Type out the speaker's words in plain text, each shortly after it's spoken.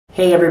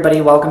Hey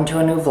everybody, welcome to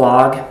a new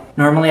vlog.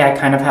 Normally I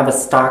kind of have a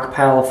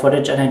stockpile of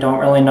footage and I don't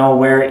really know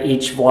where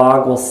each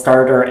vlog will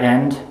start or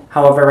end.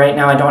 However, right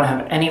now I don't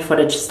have any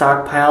footage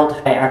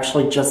stockpiled. I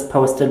actually just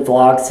posted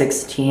vlog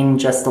 16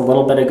 just a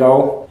little bit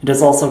ago. It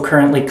is also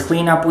currently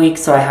cleanup week,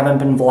 so I haven't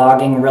been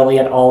vlogging really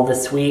at all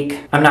this week.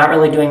 I'm not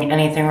really doing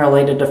anything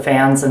related to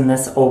fans in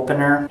this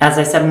opener. As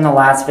I said in the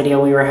last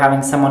video, we were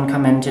having someone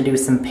come in to do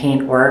some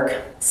paint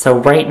work. So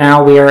right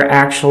now we are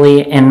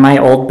actually in my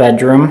old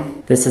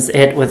bedroom. This is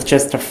it with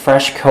just a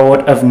fresh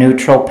coat of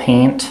neutral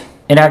paint.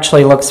 It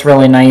actually looks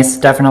really nice,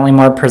 definitely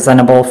more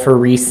presentable for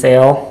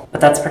resale. But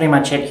that's pretty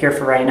much it here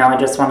for right now. I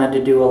just wanted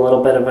to do a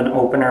little bit of an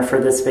opener for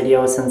this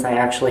video since I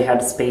actually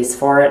had space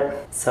for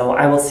it. So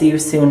I will see you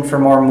soon for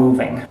more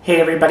moving.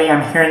 Hey everybody,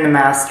 I'm here in the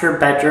master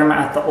bedroom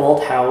at the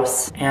old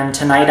house. And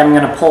tonight I'm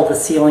gonna pull the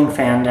ceiling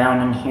fan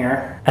down in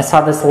here. I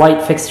saw this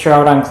light fixture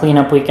out on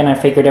cleanup week and I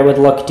figured it would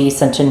look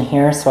decent in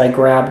here, so I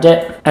grabbed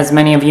it. As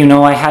many of you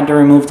know, I had to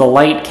remove the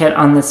light kit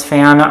on this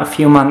fan a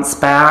few months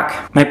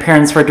back. My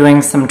parents were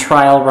doing some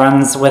trial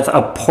runs with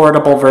a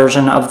portable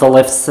version of the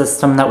lift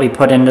system that we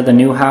put into the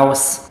new house.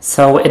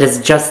 So it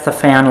is just the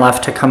fan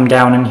left to come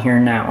down in here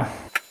now.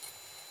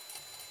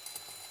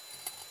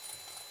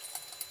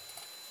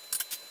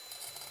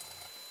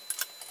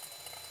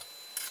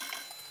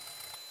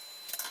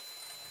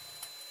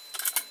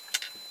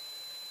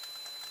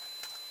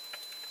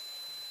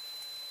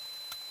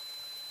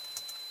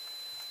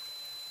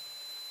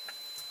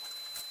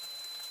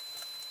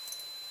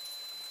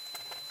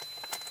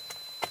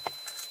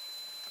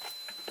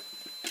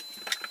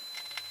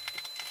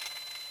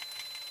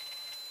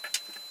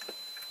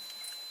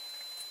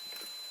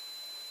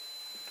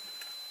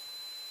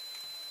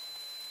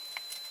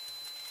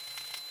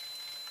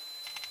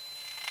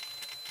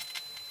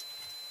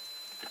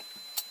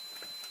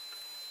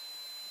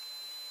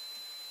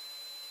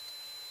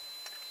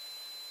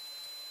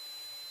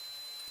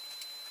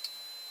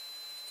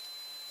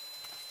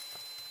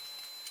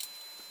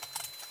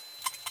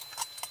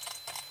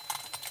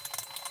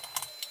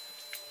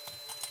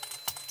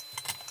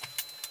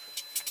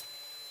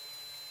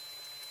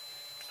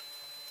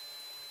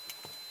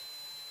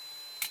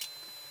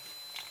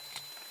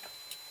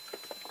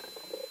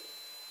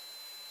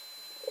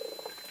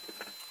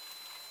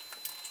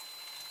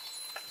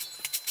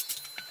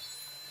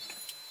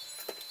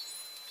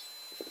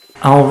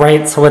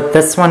 Alright, so with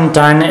this one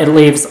done, it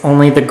leaves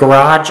only the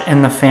garage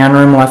and the fan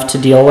room left to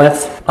deal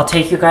with. I'll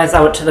take you guys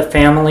out to the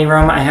family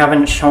room. I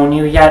haven't shown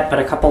you yet, but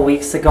a couple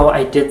weeks ago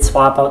I did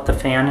swap out the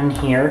fan in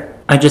here.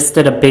 I just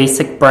did a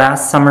basic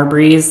brass summer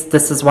breeze.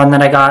 This is one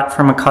that I got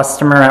from a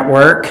customer at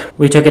work.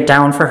 We took it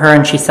down for her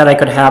and she said I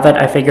could have it.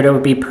 I figured it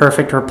would be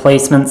perfect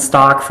replacement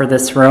stock for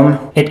this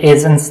room. It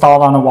is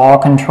installed on a wall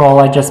control.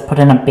 I just put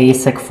in a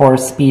basic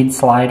 4-speed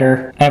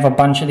slider. I have a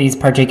bunch of these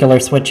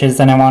particular switches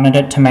and I wanted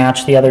it to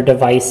match the other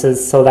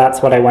devices, so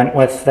that's what I went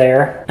with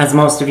there. As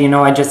most of you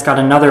know, I just got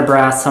another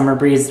brass summer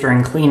breeze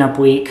during cleanup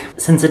week.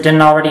 Since it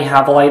didn't already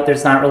have a light,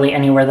 there's not really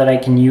anywhere that I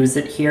can use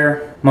it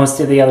here.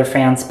 Most of the other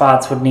fan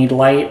spots would need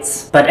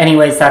lights. But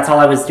anyways, that's all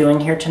I was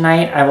doing here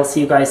tonight. I will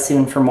see you guys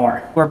soon for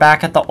more. We're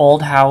back at the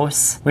old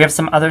house. We have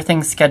some other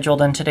things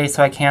scheduled in today,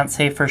 so I can't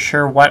say for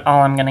sure what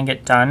all I'm gonna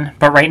get done.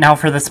 But right now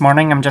for this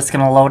morning, I'm just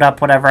gonna load up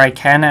whatever I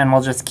can and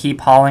we'll just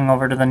keep hauling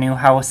over to the new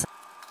house.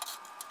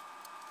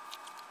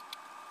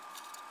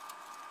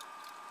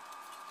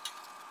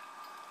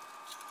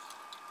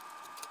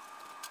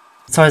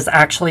 So I was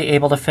actually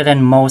able to fit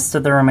in most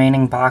of the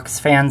remaining box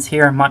fans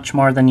here, much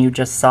more than you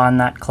just saw in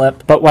that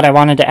clip. But what I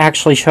wanted to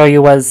actually show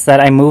you was that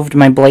I moved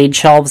my blade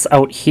shelves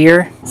out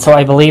here. So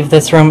I believe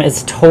this room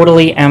is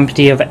totally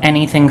empty of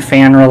anything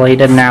fan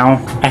related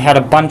now. I had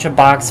a bunch of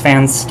box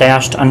fans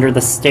stashed under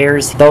the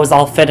stairs. Those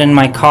all fit in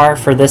my car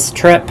for this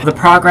trip. The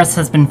progress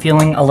has been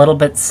feeling a little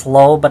bit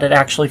slow, but it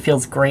actually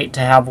feels great to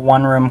have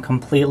one room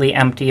completely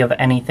empty of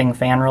anything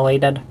fan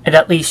related. It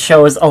at least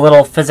shows a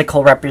little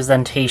physical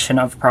representation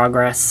of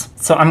progress.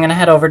 So I'm gonna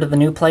head over to the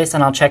new place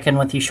and I'll check in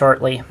with you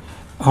shortly.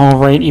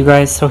 Alright you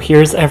guys, so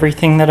here's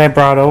everything that I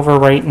brought over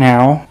right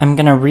now. I'm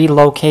gonna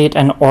relocate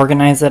and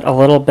organize it a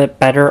little bit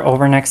better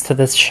over next to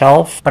this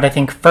shelf. But I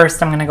think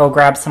first I'm gonna go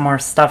grab some more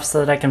stuff so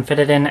that I can fit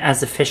it in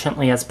as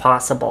efficiently as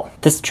possible.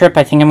 This trip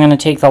I think I'm gonna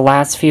take the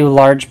last few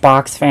large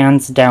box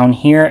fans down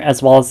here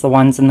as well as the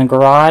ones in the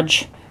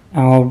garage.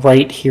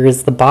 Alright,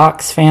 here's the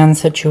box fan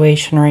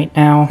situation right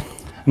now.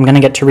 I'm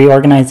gonna get to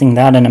reorganizing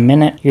that in a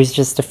minute. Here's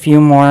just a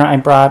few more I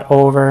brought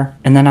over.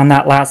 And then on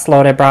that last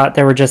load I brought,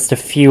 there were just a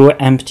few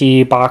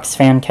empty box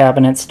fan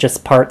cabinets,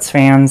 just parts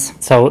fans.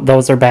 So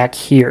those are back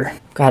here.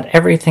 Got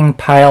everything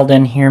piled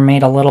in here,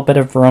 made a little bit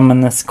of room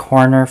in this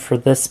corner for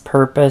this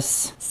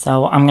purpose.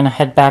 So I'm gonna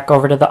head back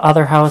over to the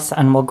other house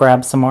and we'll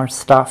grab some more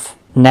stuff.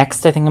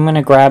 Next, I think I'm going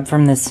to grab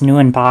from this new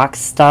in-box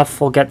stuff.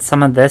 We'll get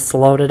some of this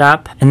loaded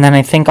up. And then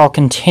I think I'll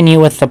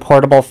continue with the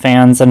portable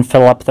fans and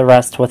fill up the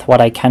rest with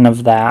what I can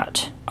of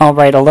that.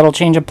 Alright, a little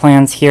change of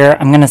plans here.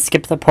 I'm going to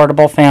skip the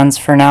portable fans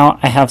for now.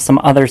 I have some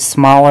other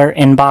smaller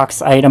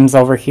in-box items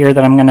over here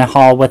that I'm going to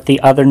haul with the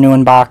other new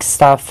in-box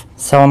stuff.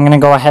 So I'm going to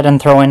go ahead and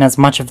throw in as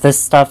much of this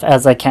stuff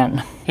as I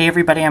can. Hey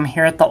everybody, I'm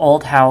here at the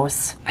old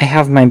house. I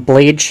have my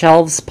blade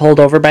shelves pulled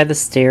over by the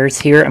stairs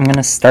here. I'm going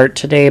to start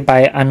today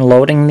by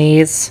unloading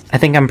these. I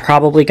think I'm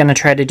probably going to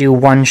try to do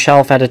one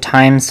shelf at a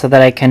time so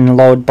that I can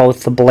load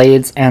both the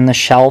blades and the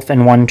shelf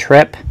in one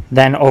trip.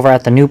 Then over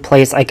at the new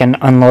place, I can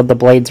unload the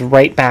blades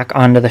right back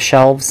onto the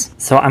shelves.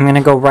 So I'm going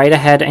to go right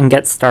ahead and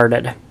get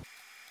started.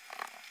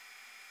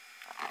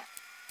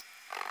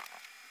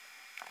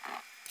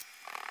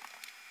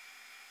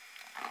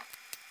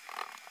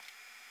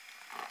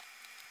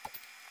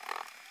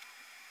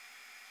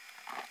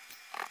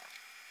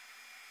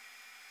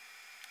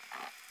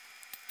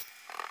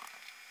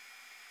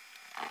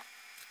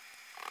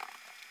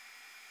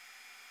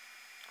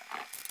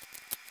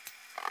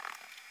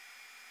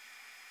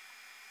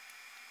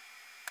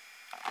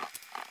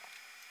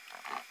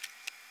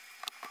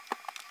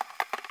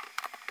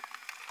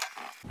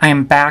 I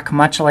am back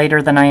much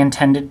later than I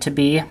intended to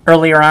be.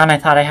 Earlier on, I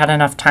thought I had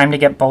enough time to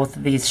get both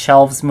of these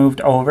shelves moved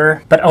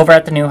over, but over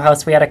at the new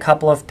house, we had a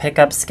couple of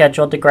pickups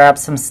scheduled to grab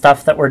some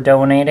stuff that we're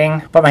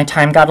donating, but my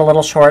time got a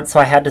little short, so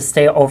I had to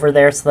stay over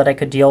there so that I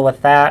could deal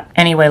with that.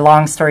 Anyway,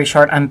 long story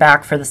short, I'm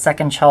back for the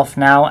second shelf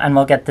now, and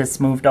we'll get this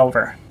moved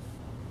over.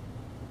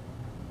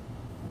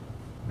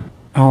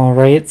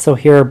 Alright, so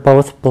here are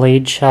both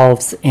blade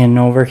shelves in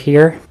over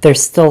here. They're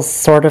still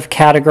sort of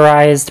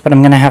categorized, but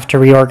I'm going to have to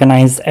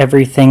reorganize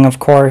everything, of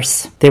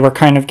course. They were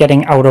kind of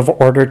getting out of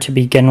order to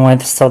begin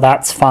with, so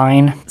that's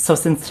fine. So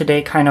since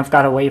today kind of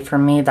got away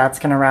from me, that's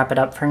going to wrap it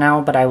up for now,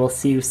 but I will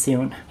see you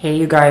soon. Hey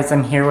you guys,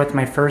 I'm here with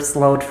my first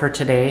load for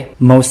today.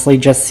 Mostly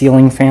just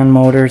ceiling fan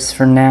motors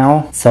for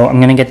now. So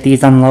I'm going to get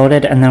these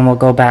unloaded and then we'll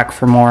go back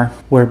for more.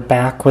 We're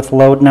back with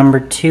load number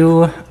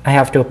 2. I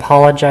have to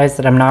apologize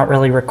that I'm not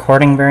really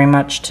recording very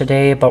much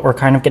today, but we're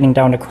kind of getting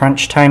down to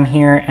crunch time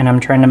here and I'm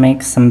trying to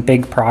make some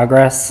big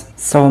progress.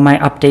 So my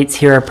updates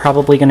here are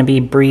probably going to be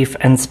brief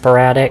and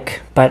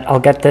sporadic, but I'll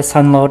get this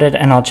unloaded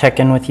and I'll check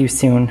in with you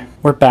soon.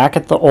 We're back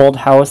at the old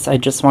house. I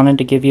just wanted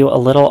to give you a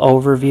little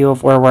overview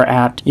of where we're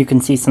at. You can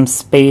see some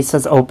space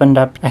has opened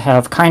up. I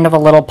have kind of a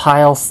little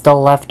pile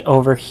still left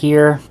over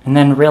here, and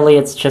then really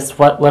it's just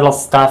what little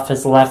stuff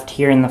is left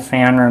here in the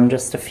fan room,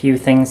 just a few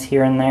things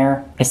here and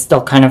there. I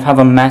still kind of have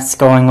a mess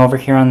going over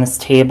here on this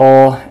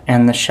table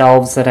and the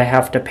shelves that I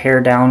have to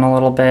pare down a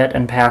little bit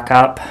and pack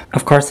up.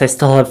 Of course, I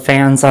still have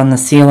fans on the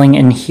ceiling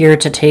in here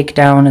to take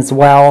down as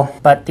well,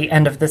 but the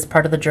end of this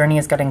part of the journey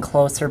is getting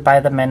closer by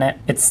the minute.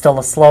 It's still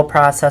a slow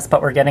process,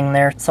 but we're getting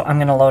there, so I'm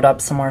going to load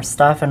up some more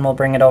stuff and we'll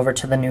bring it over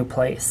to the new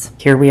place.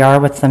 Here we are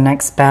with the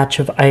next batch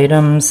of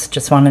items.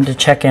 Just wanted to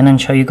check in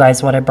and show you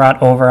guys what I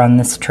brought over on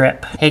this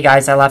trip. Hey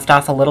guys, I left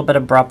off a little bit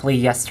abruptly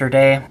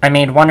yesterday. I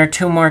made 1 or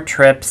 2 more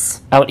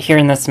trips. Out here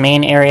in this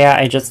main area,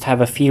 I just have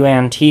a few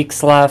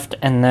antiques left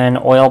and then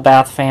oil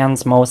bath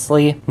fans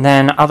mostly.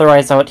 Then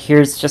otherwise out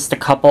here's just a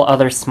couple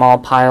other small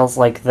piles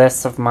like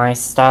this of my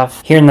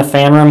stuff. Here in the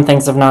fan room,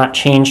 things have not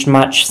changed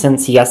much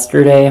since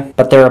yesterday,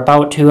 but they're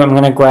about to. I'm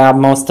going to grab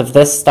most of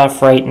this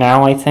stuff right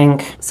now, I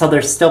think. So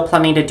there's still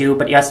plenty to do,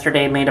 but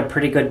yesterday made a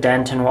pretty good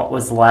dent in what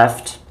was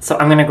left. So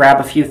I'm going to grab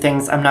a few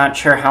things. I'm not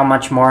sure how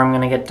much more I'm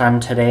going to get done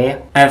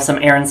today. I have some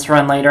errands to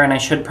run later, and I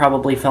should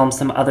probably film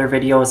some other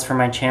videos for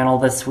my channel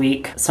this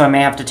week, so I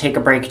may have to take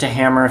a break to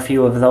hammer a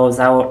few of those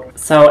out.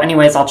 So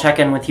anyways, I'll check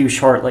in with you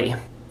shortly.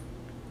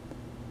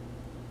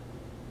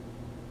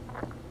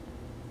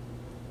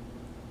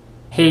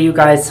 Hey you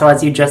guys, so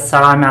as you just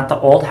saw, I'm at the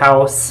old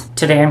house.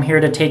 Today I'm here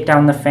to take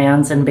down the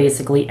fans and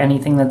basically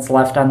anything that's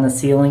left on the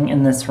ceiling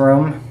in this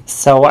room.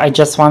 So I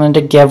just wanted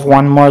to give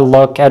one more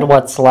look at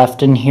what's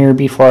left in here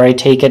before I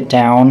take it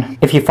down.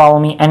 If you follow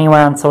me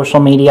anywhere on social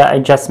media, I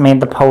just made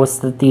the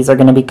post that these are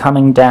going to be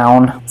coming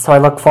down. So I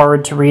look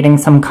forward to reading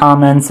some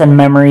comments and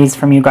memories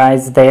from you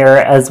guys there,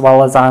 as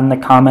well as on the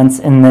comments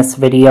in this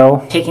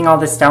video. Taking all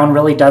this down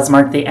really does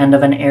mark the end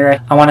of an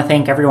era. I want to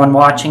thank everyone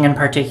watching in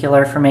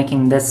particular for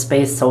making this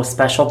space so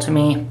special to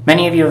me.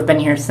 Many of you have been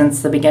here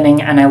since the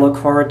beginning, and I look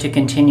forward to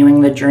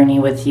continuing the journey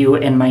with you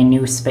in my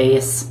new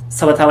space.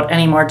 So without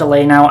any more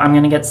delay now, I'm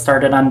going to get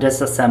started on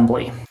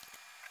disassembly.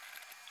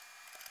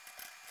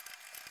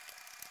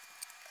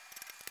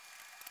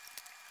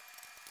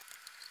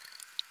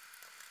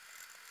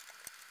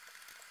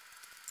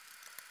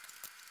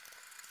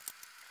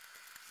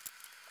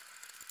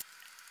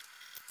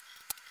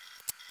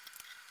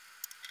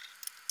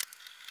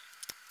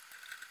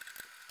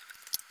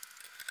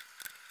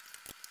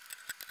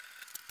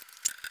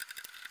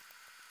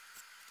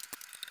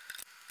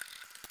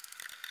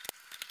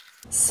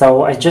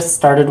 So I just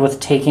started with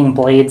taking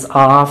blades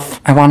off.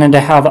 I wanted to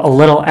have a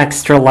little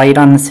extra light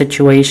on the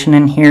situation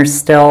in here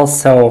still,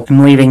 so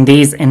I'm leaving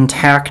these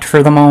intact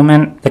for the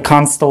moment. The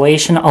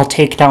Constellation I'll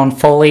take down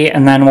fully,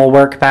 and then we'll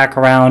work back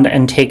around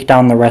and take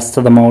down the rest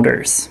of the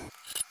motors.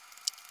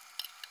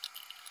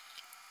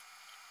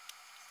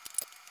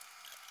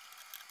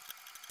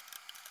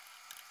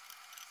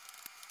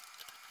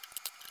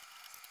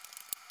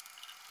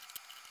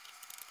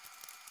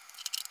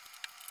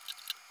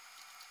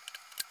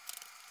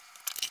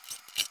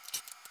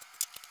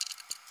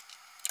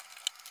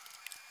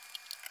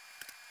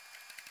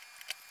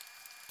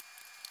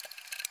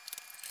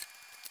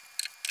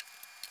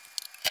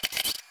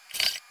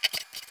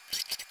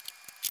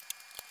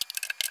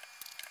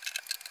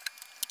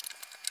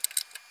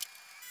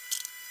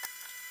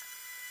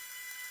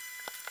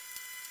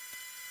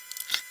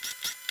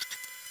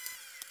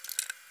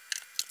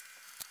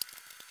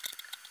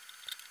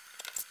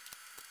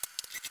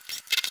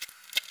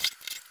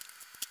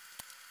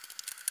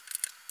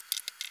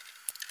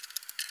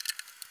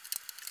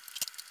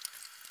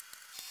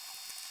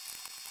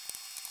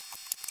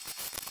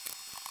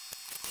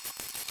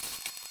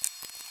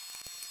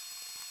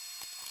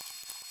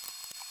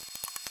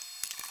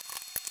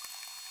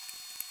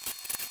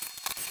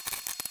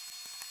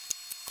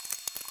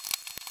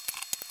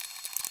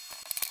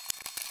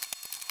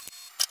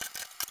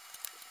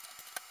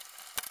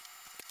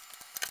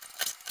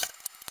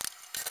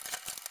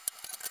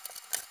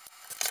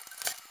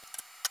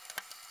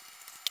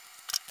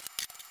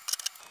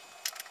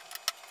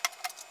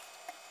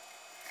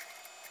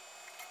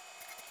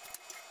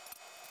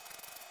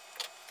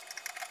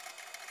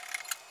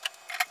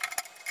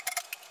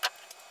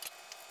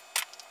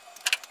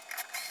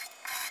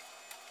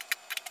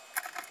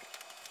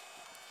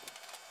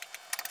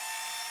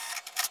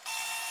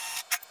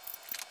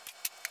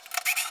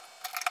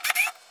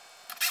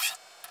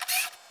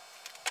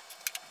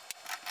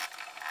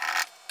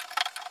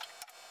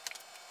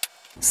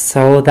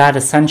 So that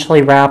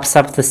essentially wraps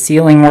up the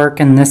ceiling work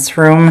in this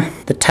room.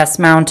 The test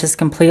mount is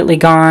completely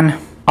gone.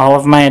 All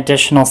of my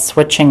additional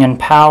switching and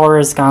power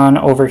is gone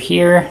over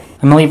here.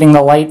 I'm leaving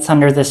the lights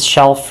under this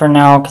shelf for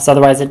now because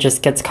otherwise it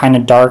just gets kind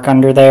of dark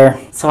under there.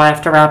 So I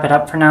have to wrap it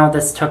up for now.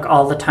 This took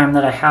all the time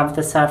that I have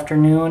this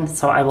afternoon,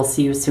 so I will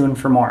see you soon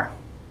for more.